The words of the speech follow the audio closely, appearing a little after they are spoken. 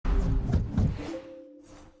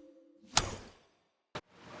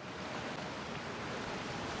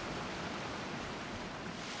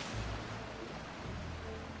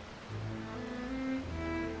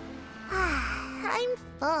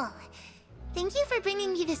full. Thank you for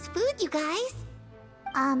bringing me this food, you guys.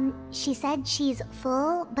 She said she's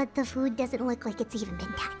full, but the food doesn't look like it's even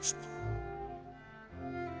been touched.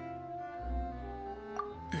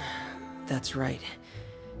 That's right.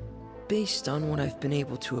 Based on what I've been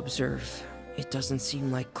able to observe, it doesn't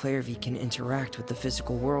seem like Clairvy can interact with the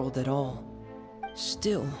physical world at all.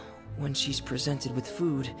 Still, when she's presented with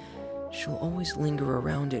food, she'll always linger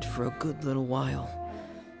around it for a good little while.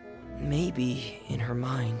 Maybe, in her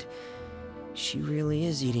mind, she really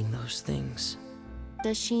is eating those things.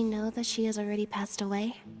 Does she know that she has already passed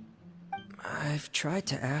away? I've tried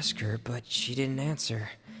to ask her, but she didn't answer.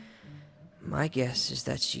 My guess is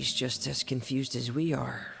that she's just as confused as we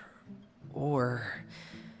are. Or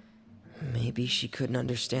maybe she couldn't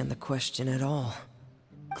understand the question at all.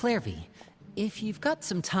 Clairvy, if you've got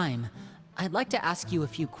some time, I'd like to ask you a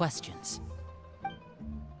few questions.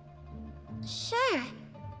 Sure.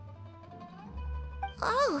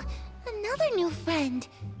 Oh, another new friend.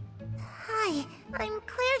 Hi, I'm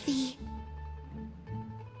Clairvy.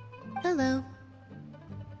 Hello.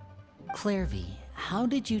 Clairvy, how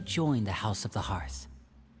did you join the House of the Hearth?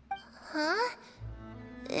 Huh?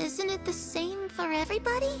 Isn't it the same for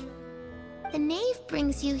everybody? The knave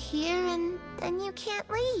brings you here and then you can't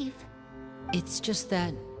leave. It's just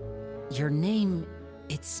that your name,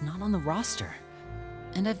 it's not on the roster.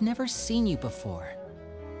 And I've never seen you before.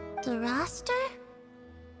 The roster?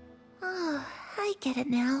 Oh, I get it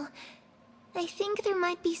now. I think there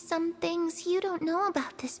might be some things you don't know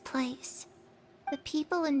about this place. The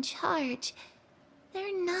people in charge,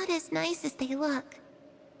 they're not as nice as they look.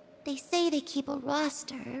 They say they keep a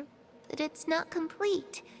roster, but it's not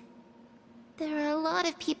complete. There are a lot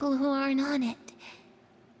of people who aren't on it,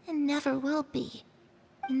 and never will be.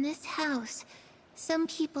 In this house, some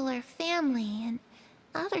people are family, and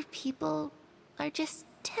other people are just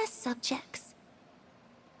test subjects.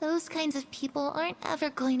 Those kinds of people aren't ever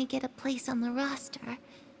going to get a place on the roster,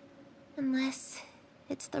 unless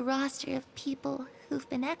it's the roster of people who've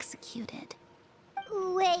been executed.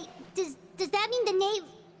 Wait, does that mean the knave...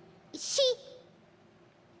 She...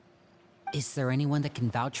 Is there anyone that can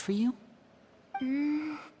vouch for you?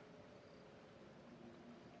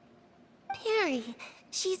 Perry.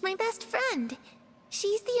 She's my best friend.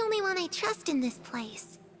 She's the only one I trust in this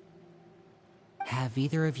place. Have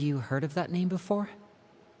either of you heard of that name before?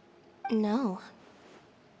 No.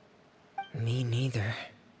 Me neither.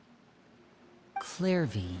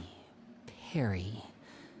 Clairvy, Perry.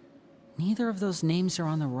 Neither of those names are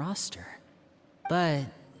on the roster. But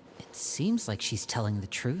it seems like she's telling the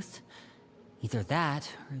truth. Either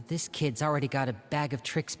that, or this kid's already got a bag of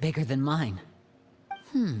tricks bigger than mine.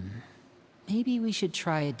 Maybe we should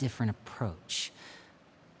try a different approach.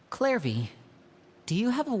 Clairvy, do you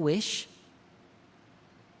have a wish?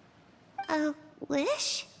 A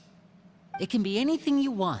wish? It can be anything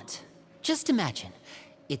you want. Just imagine.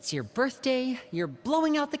 It's your birthday, you're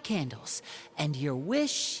blowing out the candles, and your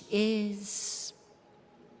wish is...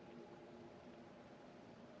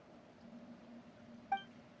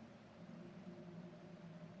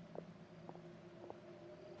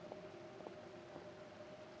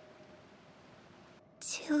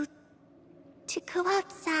 To go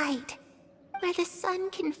outside, where the sun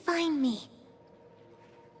can find me.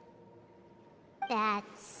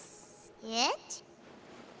 That's... it?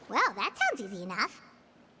 Well, that sounds easy enough.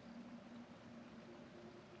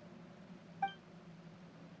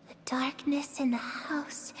 The darkness in the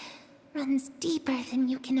house runs deeper than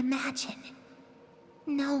you can imagine.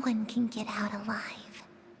 No one can get out alive.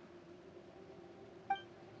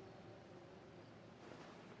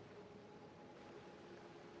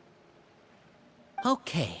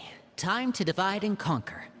 Okay, time to divide and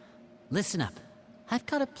conquer. Listen up, I've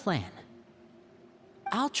got a plan.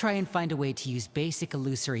 I'll try and find a way to use basic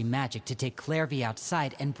illusory magic to take Clairvy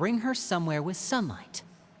outside and bring her somewhere with sunlight.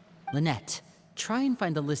 Lynette, try and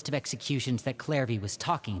find the list of executions that Clairvy was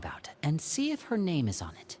talking about, and see if her name is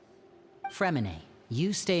on it. Fremine,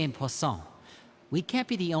 you stay in Poisson. We can't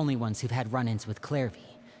be the only ones who've had run-ins with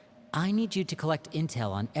Clairvy. I need you to collect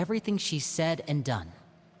intel on everything she's said and done.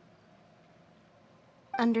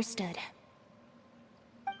 Understood.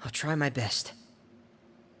 I'll try my best.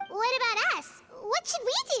 What about us? What should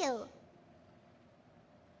we do?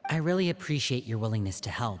 I really appreciate your willingness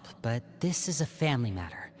to help, but this is a family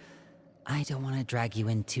matter. I don't want to drag you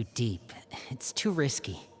in too deep. It's too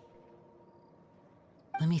risky.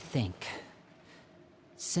 Let me think.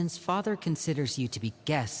 Since Father considers you to be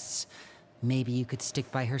guests, maybe you could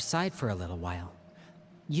stick by her side for a little while.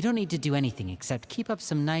 You don't need to do anything except keep up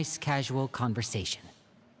some nice, casual conversation.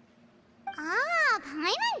 Ah,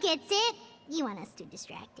 Paimon gets it. You want us to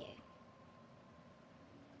distract her.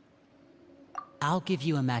 I'll give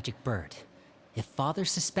you a magic bird. If Father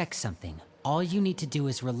suspects something, all you need to do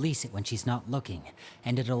is release it when she's not looking,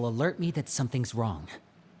 and it'll alert me that something's wrong.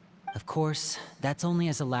 Of course, that's only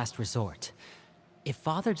as a last resort. If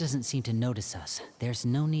Father doesn't seem to notice us, there's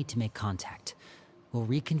no need to make contact. We'll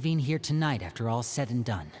reconvene here tonight after all's said and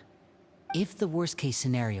done. If the worst-case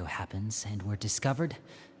scenario happens and we're discovered,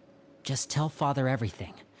 just tell Father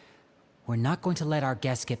everything. We're not going to let our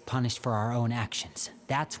guests get punished for our own actions.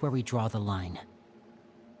 That's where we draw the line.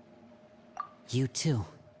 You too.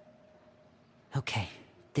 Okay,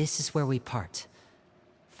 this is where we part.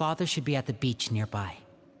 Father should be at the beach nearby.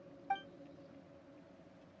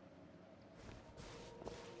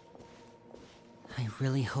 I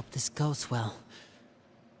really hope this goes well.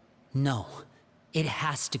 No, it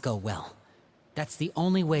has to go well. That's the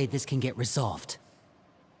only way this can get resolved.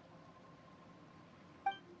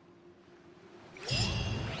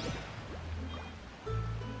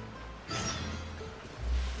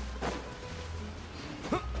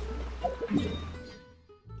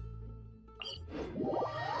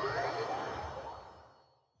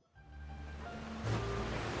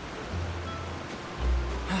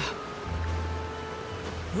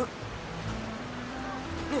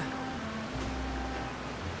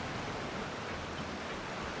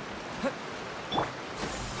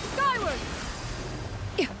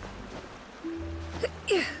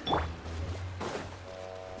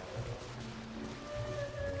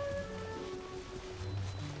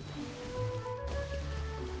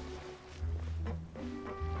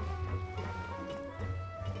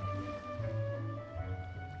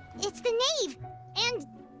 It's the knave! And...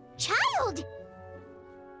 child!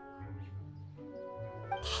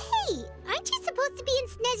 Hey, aren't you supposed to be in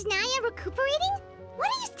Snezhnaya recuperating? What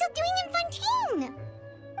are you still doing in Fontaine?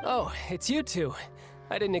 Oh, it's you two.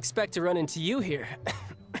 I didn't expect to run into you here.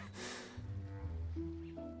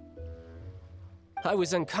 I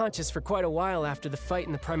was unconscious for quite a while after the fight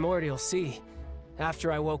in the Primordial Sea.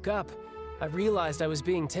 After I woke up, I realized I was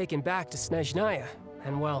being taken back to Snezhnaya,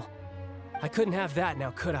 and well, I couldn't have that now,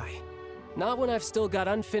 could I? Not when I've still got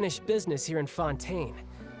unfinished business here in Fontaine.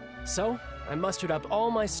 So, I mustered up all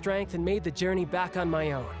my strength and made the journey back on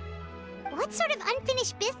my own. What sort of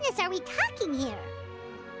unfinished business are we talking here?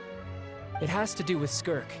 It has to do with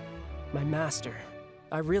Skirk, my master.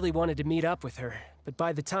 I really wanted to meet up with her, but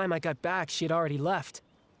by the time I got back, she had already left.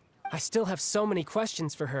 I still have so many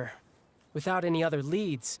questions for her. Without any other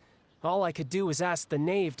leads, all I could do was ask the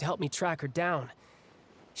knave to help me track her down.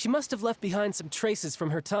 She must have left behind some traces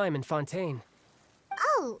from her time in Fontaine.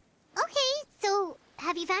 Oh, okay, so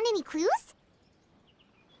have you found any clues?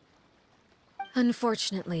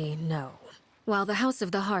 Unfortunately, no. While the House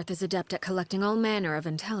of the Hearth is adept at collecting all manner of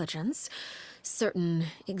intelligence, certain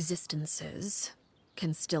existences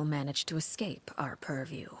can still manage to escape our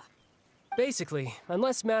purview. Basically,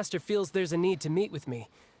 unless Master feels there's a need to meet with me,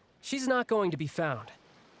 she's not going to be found.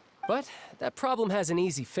 But that problem has an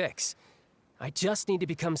easy fix. I just need to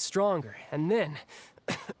become stronger, and then...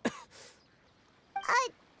 Paimon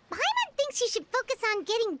thinks you should focus on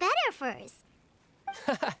getting better first.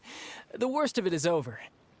 The worst of it is over.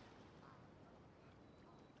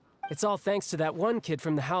 It's all thanks to that one kid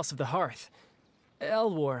from the House of the Hearth.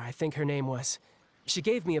 Elwar, I think her name was. She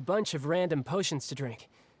gave me a bunch of random potions to drink.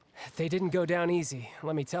 They didn't go down easy,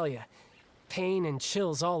 let me tell you. Pain and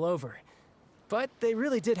chills all over. But they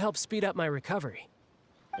really did help speed up my recovery.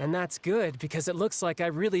 And that's good, because it looks like I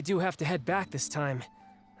really do have to head back this time.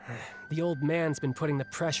 The old man's been putting the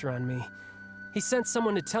pressure on me. He sent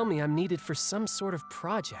someone to tell me I'm needed for some sort of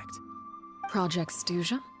project. Project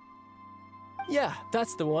Stuja? Yeah,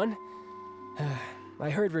 that's the one. I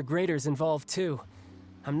heard Regrader's involved too.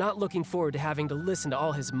 I'm not looking forward to having to listen to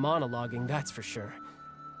all his monologuing, that's for sure.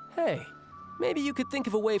 Hey, maybe you could think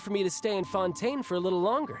of a way for me to stay in Fontaine for a little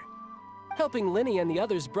longer. Helping Linny and the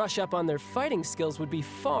others brush up on their fighting skills would be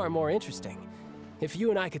far more interesting. If you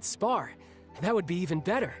and I could spar, that would be even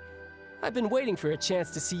better. I've been waiting for a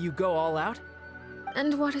chance to see you go all out.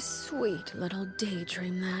 And what a sweet little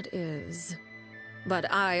daydream that is. But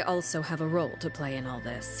I also have a role to play in all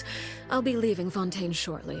this. I'll be leaving Fontaine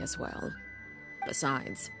shortly as well.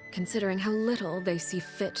 Besides, considering how little they see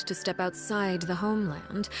fit to step outside the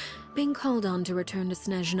homeland, being called on to return to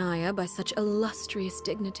Snezhnaya by such illustrious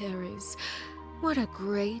dignitaries, what a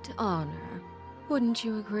great honor. Wouldn't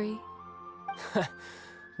you agree?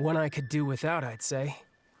 One I could do without, I'd say.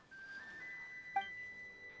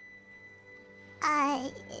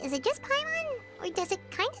 Is it just Paimon? Or does it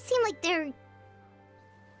kind of seem like they're...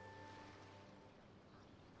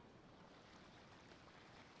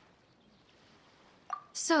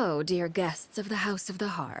 So, dear guests of the House of the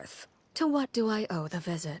Hearth, to what do I owe the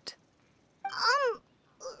visit?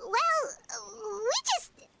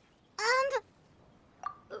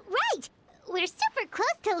 we're super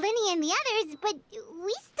close to Linny and the others, but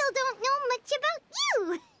we still don't know much about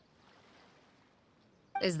you.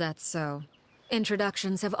 Is that so?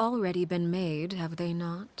 Introductions have already been made, have they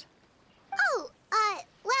not? Oh,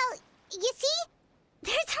 well, you see,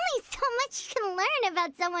 there's only so much you can learn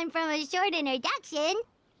about someone from a short introduction.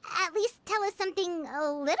 At least tell us something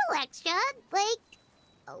a little extra, like,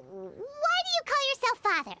 why do you call yourself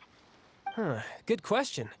father? Huh, good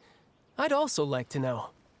question. I'd also like to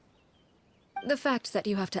know. The fact that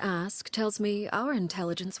you have to ask tells me our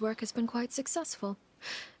intelligence work has been quite successful.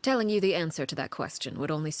 Telling you the answer to that question would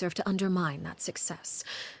only serve to undermine that success.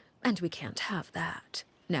 And we can't have that,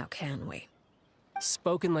 now can we?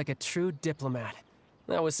 Spoken like a true diplomat.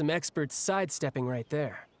 That was some expert sidestepping right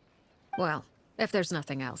there. Well, if there's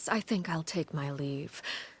nothing else, I think I'll take my leave.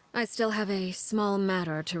 I still have a small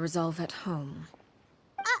matter to resolve at home.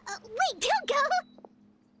 Wait, don't go!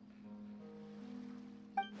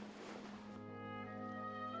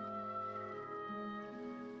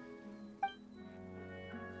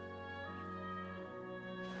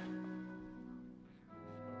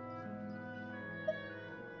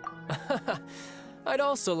 I'd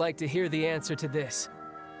also like to hear the answer to this.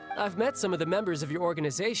 I've met some of the members of your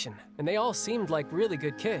organization, and they all seemed like really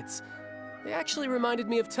good kids. They actually reminded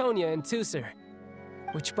me of Tonya and Tusser.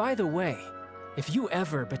 Which, by the way, if you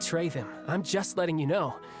ever betray them, I'm just letting you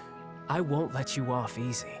know, I won't let you off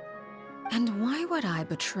easy. And why would I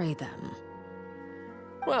betray them?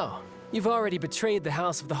 Well, you've already betrayed the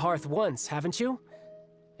House of the Hearth once, haven't you?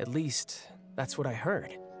 At least, that's what I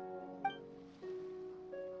heard.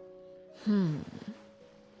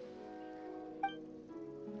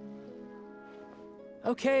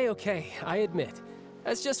 Okay, I admit.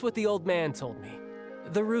 That's just what the old man told me.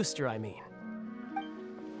 The rooster, I mean.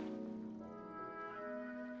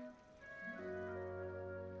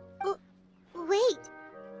 Wait,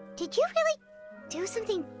 did you really do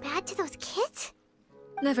something bad to those kids?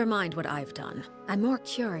 Never mind what I've done. I'm more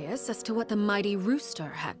curious as to what the mighty rooster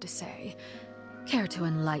had to say. Care to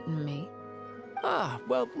enlighten me?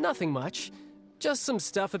 Well, nothing much. Just some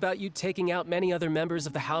stuff about you taking out many other members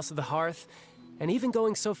of the House of the Hearth, and even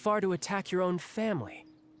going so far to attack your own family.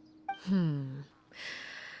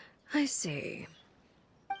 I see.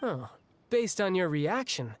 Huh. Based on your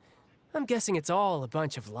reaction, I'm guessing it's all a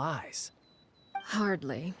bunch of lies.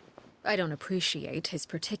 Hardly. I don't appreciate his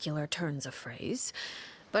particular turns of phrase,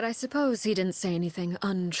 but I suppose he didn't say anything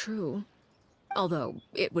untrue. Although,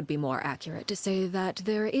 it would be more accurate to say that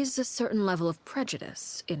there is a certain level of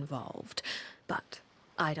prejudice involved, but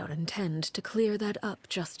I don't intend to clear that up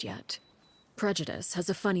just yet. Prejudice has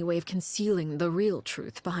a funny way of concealing the real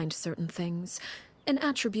truth behind certain things, an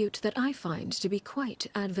attribute that I find to be quite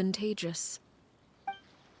advantageous.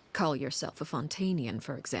 Call yourself a Fontanian,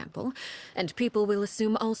 for example, and people will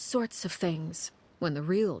assume all sorts of things, when the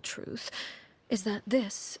real truth is that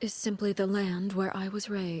this is simply the land where I was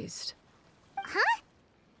raised. Huh?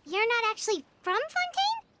 You're not actually from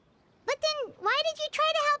Fontaine? But then why did you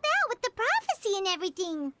try to help out with the prophecy and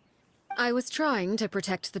everything? I was trying to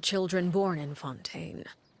protect the children born in Fontaine.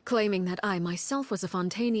 Claiming that I myself was a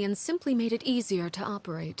Fontanian simply made it easier to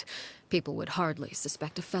operate. People would hardly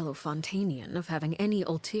suspect a fellow Fontanian of having any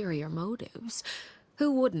ulterior motives.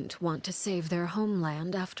 Who wouldn't want to save their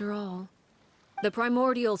homeland after all? The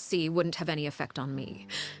primordial sea wouldn't have any effect on me,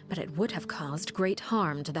 but it would have caused great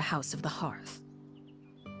harm to the House of the Hearth.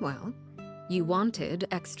 Well, you wanted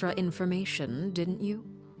extra information, didn't you?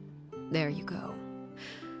 There you go.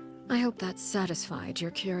 I hope that satisfied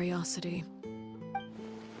your curiosity.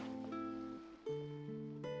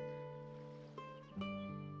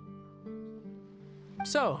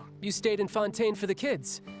 So, you stayed in Fontaine for the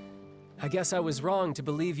kids. I guess I was wrong to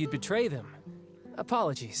believe you'd betray them.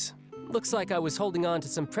 Apologies. Looks like I was holding on to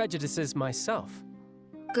some prejudices myself.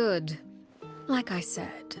 Good. Like I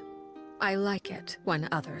said, I like it when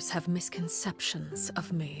others have misconceptions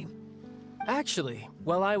of me. Actually,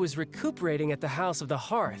 while I was recuperating at the House of the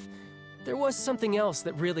Hearth, there was something else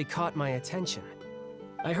that really caught my attention.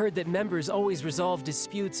 I heard that members always resolve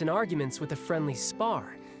disputes and arguments with a friendly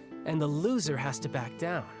spar, and the loser has to back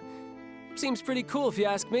down. Seems pretty cool if you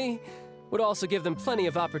ask me. Would also give them plenty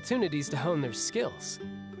of opportunities to hone their skills.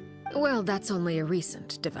 Well, that's only a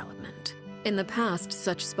recent development. In the past,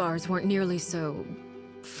 such spars weren't nearly so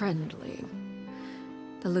friendly.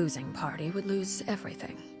 The losing party would lose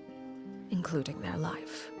everything, including their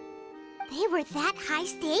life. They were that high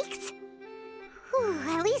stakes? Whew,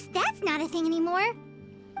 at least that's not a thing anymore.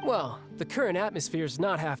 Well, the current atmosphere's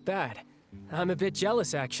not half bad. I'm a bit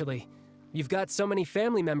jealous, actually. You've got so many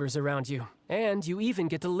family members around you, and you even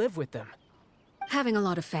get to live with them. Having a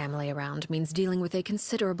lot of family around means dealing with a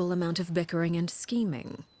considerable amount of bickering and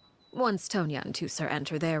scheming. Once Tonya and Tusser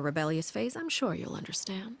enter their rebellious phase, I'm sure you'll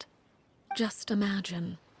understand. Just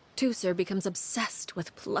imagine. Tusser becomes obsessed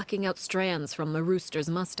with plucking out strands from the rooster's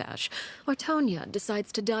mustache, or Tonya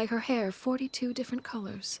decides to dye her hair 42 different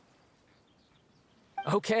colors.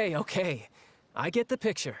 Okay, okay. I get the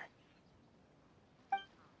picture.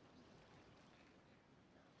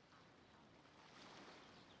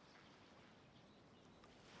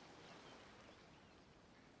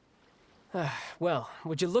 Well,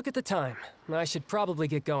 would you look at the time? I should probably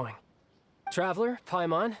get going. Traveler,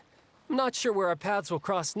 Paimon, I'm not sure where our paths will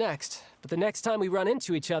cross next, but the next time we run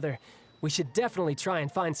into each other, we should definitely try and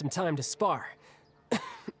find some time to spar. Again,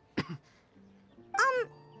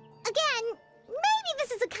 maybe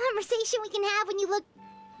this is a conversation we can have when you look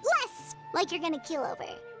less like you're gonna keel over.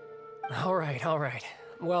 All right.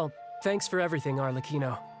 Well, thanks for everything,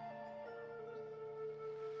 Arlecchino.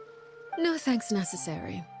 No thanks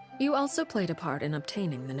necessary. You also played a part in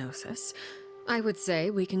obtaining the Gnosis. I would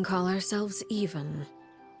say we can call ourselves even.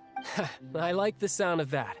 I like the sound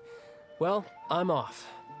of that. Well, I'm off.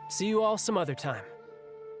 See you all some other time.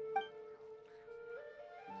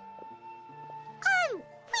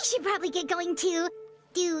 We should probably get going too.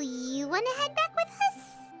 Do you want to head back with us?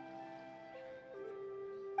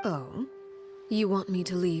 Oh? You want me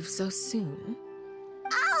to leave so soon?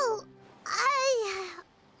 Oh,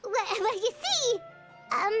 well, you see,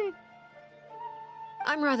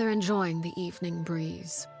 I'm rather enjoying the evening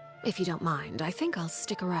breeze. If you don't mind, I think I'll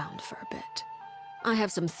stick around for a bit. I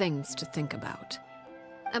have some things to think about.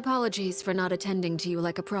 Apologies for not attending to you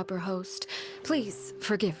like a proper host. Please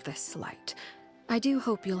forgive this slight. I do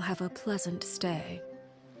hope you'll have a pleasant stay.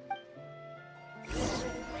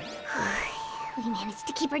 we managed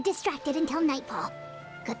to keep her distracted until nightfall.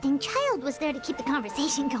 Good thing Child was there to keep the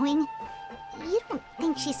conversation going. You don't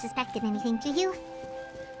think she suspected anything, do you?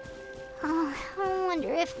 Oh, I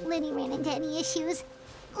wonder if Liddy ran into any issues.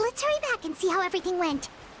 Let's hurry back and see how everything went.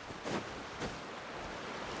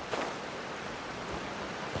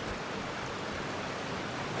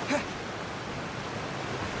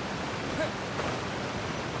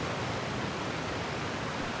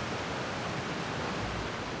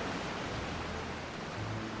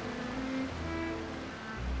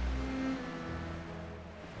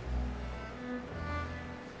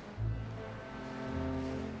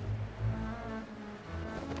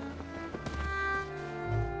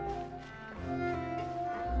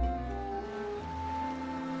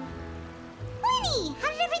 How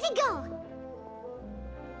did everything go?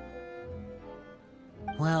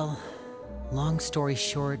 Well, long story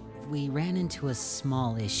short, we ran into a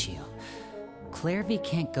small issue. Clairvy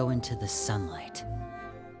can't go into the sunlight.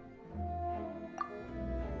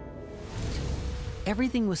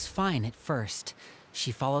 Everything was fine at first.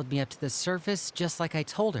 She followed me up to the surface just like I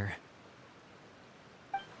told her.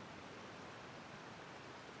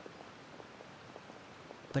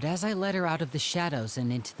 But as I led her out of the shadows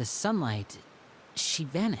and into the sunlight, she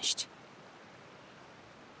vanished.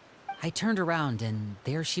 I turned around and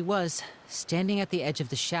there she was, standing at the edge of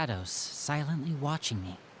the shadows, silently watching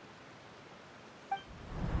me.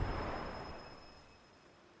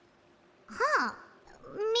 Huh.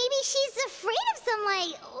 Maybe she's afraid of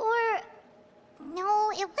sunlight, or...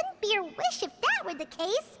 No, it wouldn't be her wish if that were the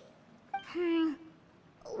case.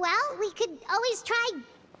 Well, we could always try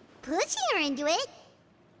pushing her into it.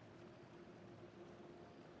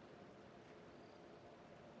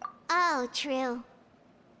 Oh, true.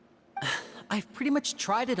 I've pretty much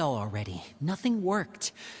tried it all already. Nothing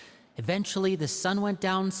worked. Eventually, the sun went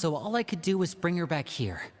down, so all I could do was bring her back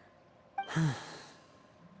here.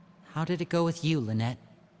 How did it go with you, Lynette?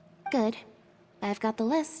 Good. I've got the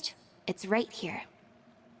list. It's right here.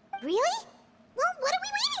 Really? Well, what are we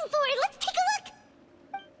waiting for? Let's take a look!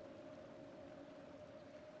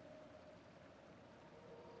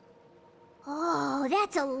 Oh,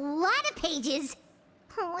 that's a lot of pages.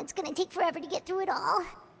 Oh, it's gonna take forever to get through it all.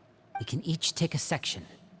 We can each take a section.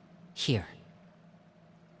 Here.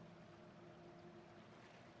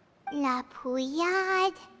 La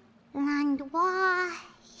Pouillade, L'Endroit,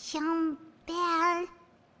 Chambel,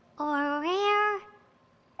 Horaire.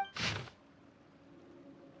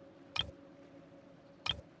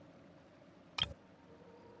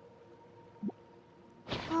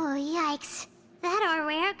 Oh, yikes. That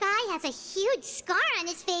Horaire guy has a huge scar on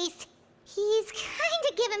his face. He's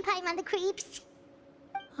kinda giving Paimon the creeps.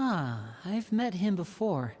 Ah, I've met him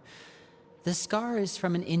before. The scar is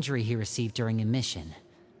from an injury he received during a mission.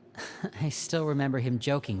 I still remember him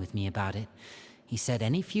joking with me about it. He said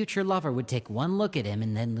any future lover would take one look at him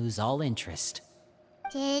and then lose all interest.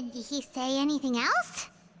 Did he say anything else?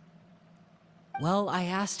 Well, I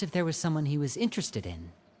asked if there was someone he was interested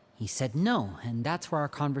in. He said no, and that's where our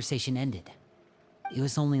conversation ended. It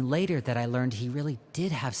was only later that I learned he really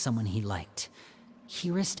did have someone he liked. He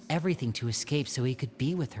risked everything to escape so he could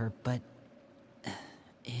be with her, but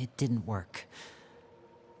it didn't work.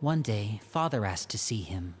 One day, Father asked to see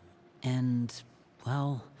him, and,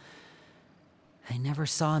 well, I never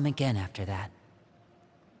saw him again after that.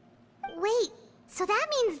 Wait, so that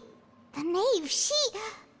means the knave, she...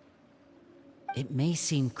 It may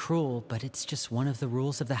seem cruel, but it's just one of the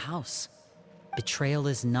rules of the house. Betrayal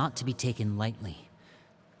is not to be taken lightly.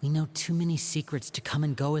 We know too many secrets to come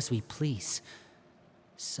and go as we please.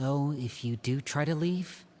 So, if you do try to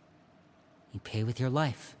leave, you pay with your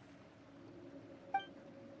life.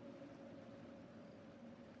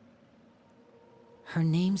 Her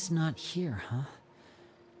name's not here, huh?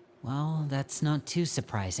 Well, that's not too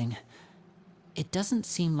surprising. It doesn't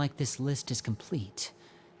seem like this list is complete.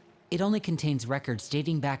 It only contains records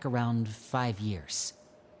dating back around 5 years.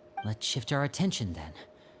 Let's shift our attention then.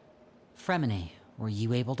 Fremine, were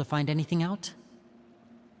you able to find anything out?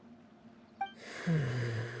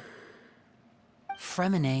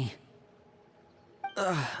 Fremine.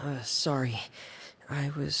 Sorry.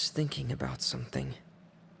 I was thinking about something.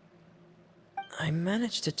 I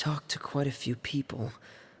managed to talk to quite a few people,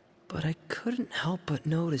 but I couldn't help but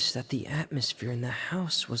notice that the atmosphere in the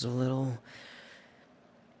house was a little...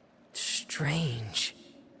 strange.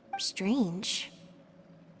 Strange?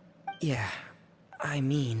 Yeah, I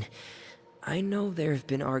mean, I know there have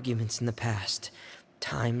been arguments in the past,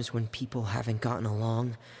 times when people haven't gotten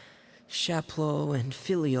along. Chaplot and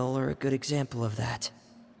Filiol are a good example of that.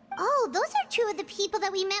 Oh, those are two of the people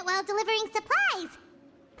that we met while delivering supplies.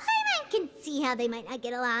 Paimon can see how they might not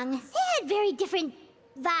get along. They had very different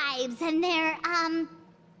vibes, and their,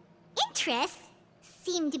 interests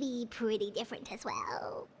seem to be pretty different as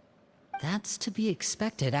well. That's to be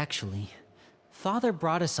expected, actually. Father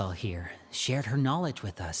brought us all here, shared her knowledge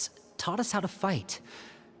with us, taught us how to fight.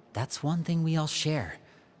 That's one thing we all share.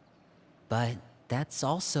 But that's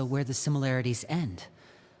also where the similarities end.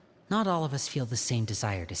 Not all of us feel the same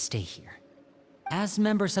desire to stay here. As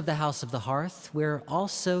members of the House of the Hearth, we're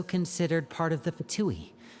also considered part of the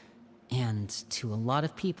Fatui. And to a lot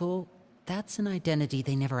of people, that's an identity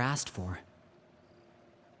they never asked for.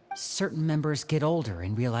 Certain members get older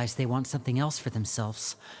and realize they want something else for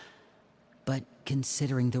themselves. But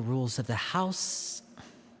considering the rules of the house,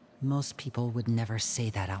 most people would never say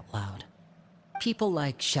that out loud. People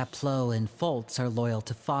like Chaplot and Foltz are loyal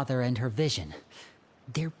to Father and her vision.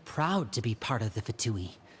 They're proud to be part of the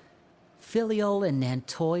Fatui. Filiol and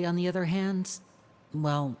Nantoy, on the other hand,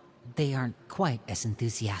 well, they aren't quite as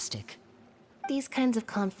enthusiastic. These kinds of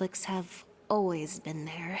conflicts have always been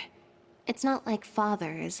there. It's not like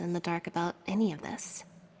Father is in the dark about any of this.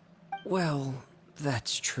 Well,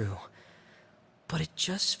 that's true. But it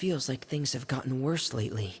just feels like things have gotten worse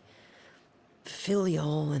lately.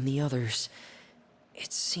 Filiol and the others,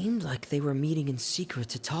 it seemed like they were meeting in secret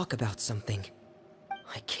to talk about something.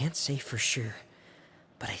 I can't say for sure,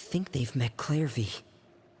 but I think they've met Clairvy.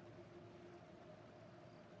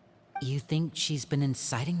 You think she's been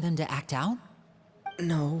inciting them to act out?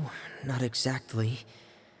 No, not exactly.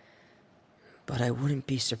 But I wouldn't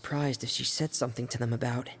be surprised if she said something to them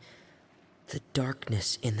about the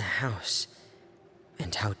darkness in the house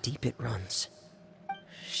and how deep it runs.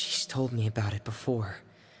 She's told me about it before.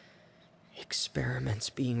 Experiments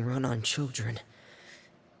being run on children.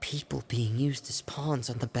 People being used as pawns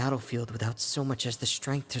on the battlefield without so much as the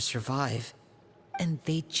strength to survive. And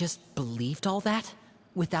they just believed all that?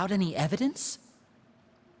 Without any evidence?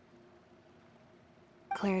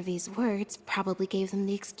 Clairvy's words probably gave them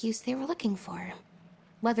the excuse they were looking for.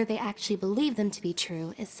 Whether they actually believe them to be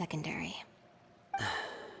true is secondary.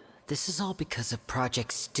 This is all because of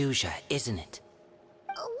Project Stuja, isn't it?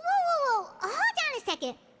 Whoa. Hold on a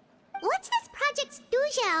second. What's this Project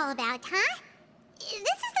Stuja all about, huh? This is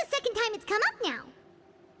the second time it's come up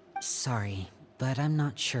now. Sorry, but I'm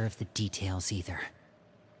not sure of the details either.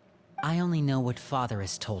 I only know what Father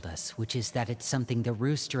has told us, which is that it's something the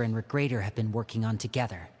Rooster and Regrator have been working on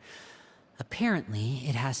together. Apparently,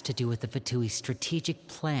 it has to do with the Fatui's strategic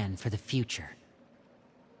plan for the future.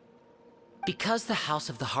 Because the House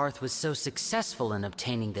of the Hearth was so successful in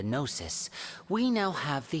obtaining the Gnosis, we now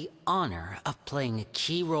have the honor of playing a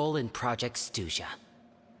key role in Project Stuja.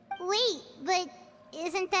 Wait, but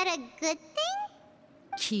isn't that a good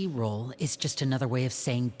thing? Key role is just another way of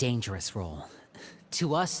saying dangerous role.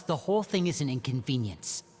 To us, the whole thing is an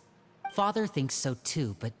inconvenience. Father thinks so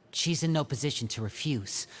too, but she's in no position to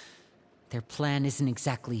refuse. Their plan isn't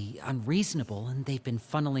exactly unreasonable, and they've been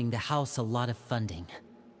funneling the house a lot of funding.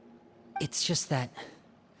 It's just that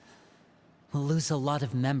we'll lose a lot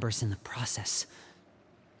of members in the process.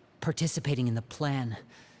 Participating in the plan,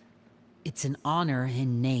 it's an honor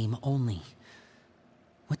in name only.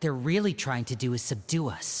 What they're really trying to do is subdue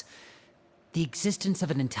us. The existence of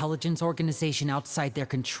an intelligence organization outside their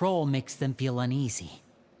control makes them feel uneasy.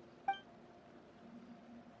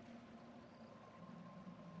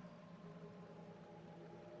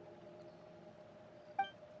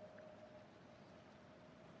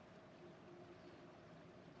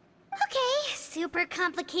 Okay, super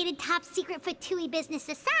complicated top secret Fatui business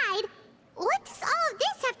aside, what does all of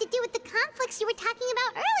this have to do with the conflicts you were talking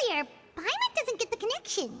about earlier? Paimon doesn't get the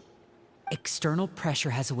connection. External pressure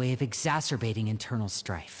has a way of exacerbating internal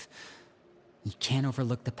strife. You can't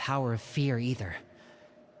overlook the power of fear either.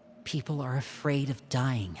 People are afraid of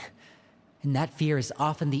dying, and that fear is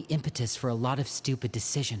often the impetus for a lot of stupid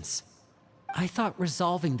decisions. I thought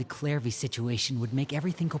resolving the Clairvy situation would make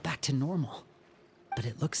everything go back to normal, but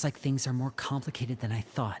it looks like things are more complicated than I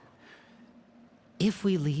thought. If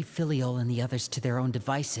we leave Filiol and the others to their own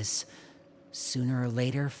devices, sooner or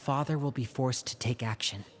later, Father will be forced to take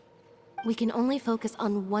action. We can only focus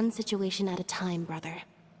on one situation at a time, brother.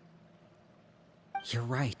 You're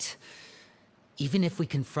right. Even if we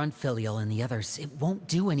confront Filial and the others, it won't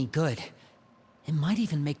do any good. It might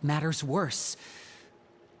even make matters worse.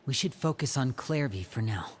 We should focus on Clairvy for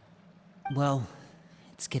now. Well,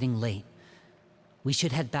 it's getting late. We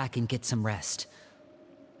should head back and get some rest.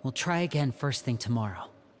 We'll try again first thing tomorrow.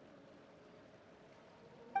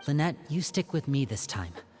 Lynette, you stick with me this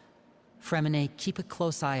time. Fremine, keep a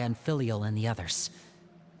close eye on Filial and the others.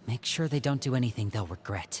 Make sure they don't do anything they'll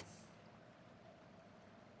regret.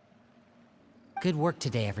 Good work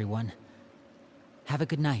today, everyone. Have a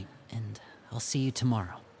good night, and I'll see you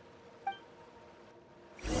tomorrow.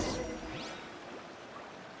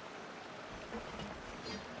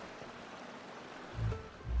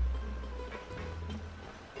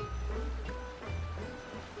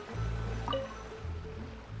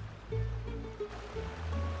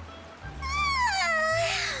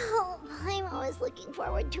 I'm always looking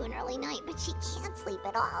forward to an early night, but she can't sleep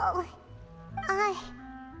at all.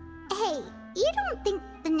 Hey, you don't think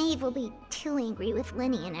the knave will be too angry with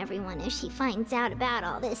Linny and everyone if she finds out about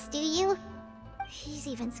all this, do you? She's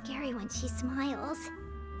even scary when she smiles.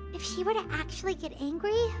 If she were to actually get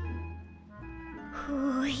angry...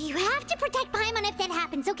 Ooh, you have to protect Paimon if that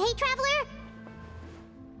happens, okay, Traveler?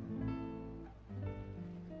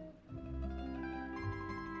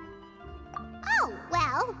 Oh,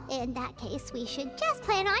 well, in that case, we should just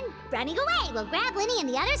plan on running away. We'll grab Linny and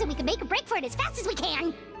the others and we can make a break for it as fast as we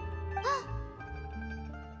can.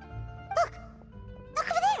 Look! Look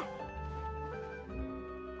over there!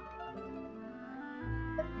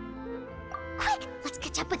 Quick! Let's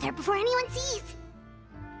catch up with her before anyone sees!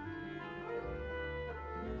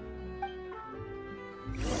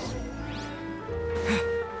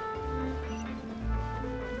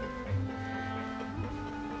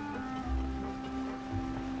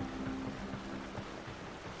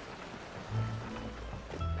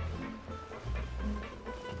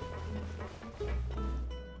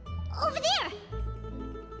 Over there!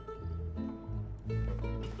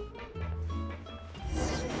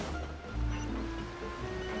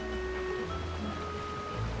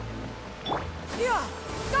 Yeah!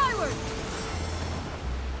 Skyward!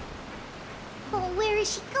 Oh, where is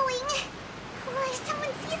she going? Oh, if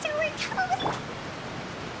someone sees her, we're toast!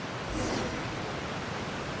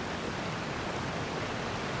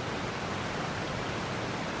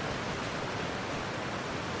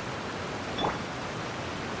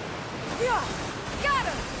 Yeah!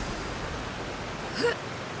 Scatter!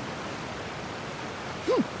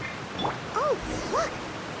 Oh, look!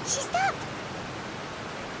 She stopped!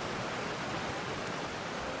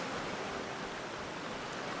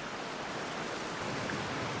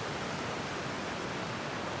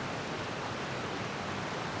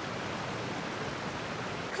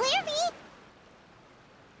 Clairvy!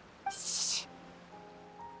 Shh.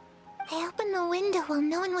 I opened the window while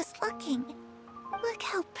no one was looking. Look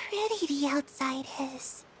how pretty the outside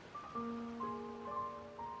is.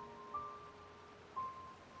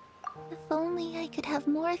 If only I could have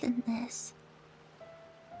more than this.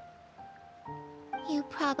 You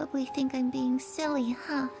probably think I'm being silly,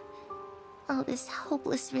 huh? All this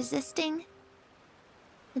hopeless resisting?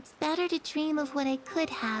 It's better to dream of what I could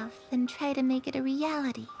have than try to make it a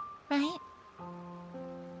reality, right?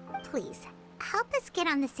 Please, help us get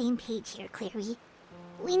on the same page here, Clairvy.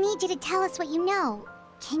 We need you to tell us what you know.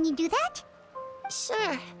 Can you do that?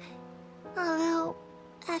 Sure. Although,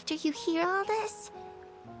 After you hear all this,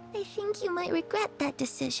 I think you might regret that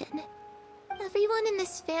decision. Everyone in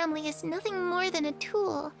this family is nothing more than a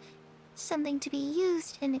tool, something to be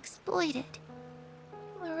used and exploited.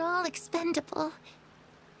 We're all expendable,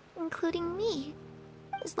 including me.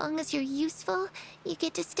 As long as you're useful, you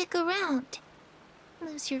get to stick around.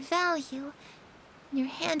 Lose your value, and you're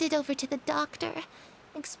handed over to the doctor,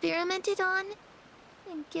 experimented on,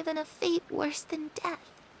 and given a fate worse than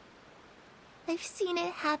death. I've seen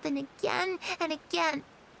it happen again and again,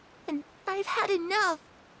 and I've had enough.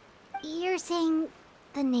 You're saying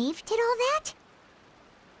the knave did all that?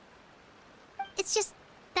 It's just,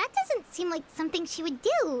 that doesn't seem like something she would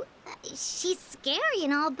do. She's scary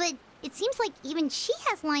and all, but it seems like even she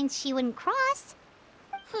has lines she wouldn't cross.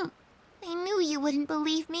 I knew you wouldn't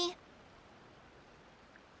believe me.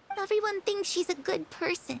 Everyone thinks she's a good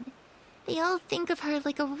person. They all think of her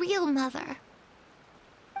like a real mother.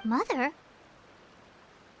 Mother?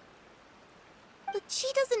 But she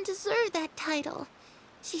doesn't deserve that title.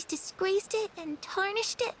 She's disgraced it and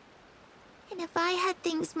tarnished it. And if I had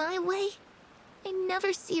things my way, I'd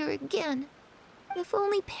never see her again. If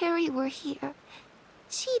only Perry were here,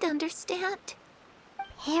 she'd understand.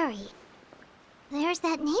 Perry. There's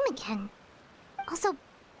that name again. Also,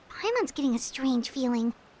 Paimon's getting a strange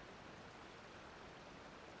feeling.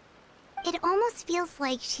 It almost feels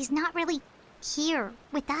like she's not really here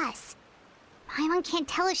with us. Paimon can't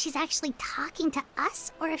tell if she's actually talking to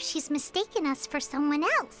us or if she's mistaken us for someone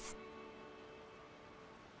else.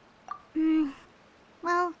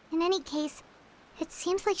 Well, in any case, it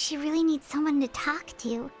seems like she really needs someone to talk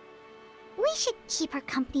to. We should keep her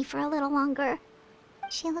company for a little longer.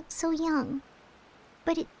 She looks so young.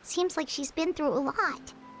 But it seems like she's been through a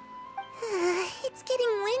lot. It's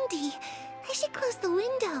getting windy. I should close the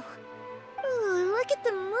window. Ooh, look at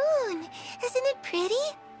the moon. Isn't it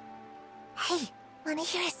pretty? Hey, wanna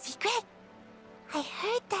hear a secret? I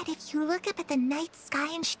heard that if you look up at the night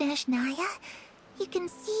sky in Snezhnaya, you can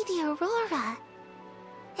see the aurora.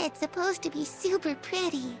 It's supposed to be super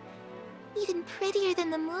pretty. Even prettier than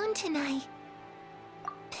the moon tonight.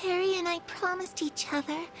 Perry and I promised each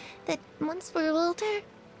other that once we're older,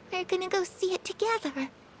 we're gonna go see it together.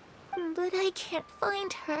 But I can't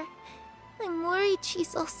find her. I'm worried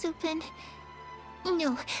she's also been...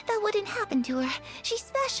 No, that wouldn't happen to her. She's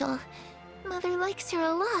special. Mother likes her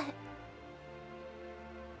a lot.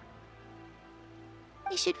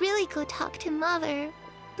 I should really go talk to Mother,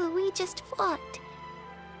 but we just fought.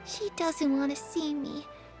 She doesn't want to see me,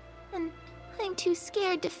 and I'm too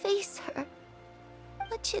scared to face her.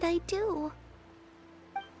 What should I do?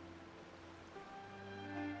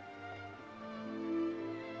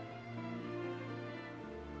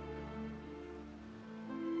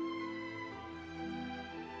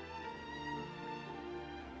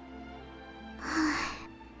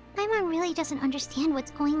 Paimon really doesn't understand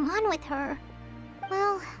what's going on with her.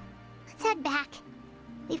 Well, let's head back.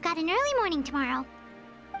 We've got an early morning tomorrow.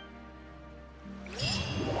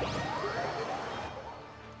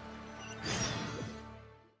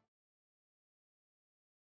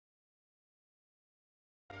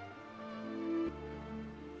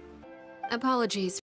 Apologies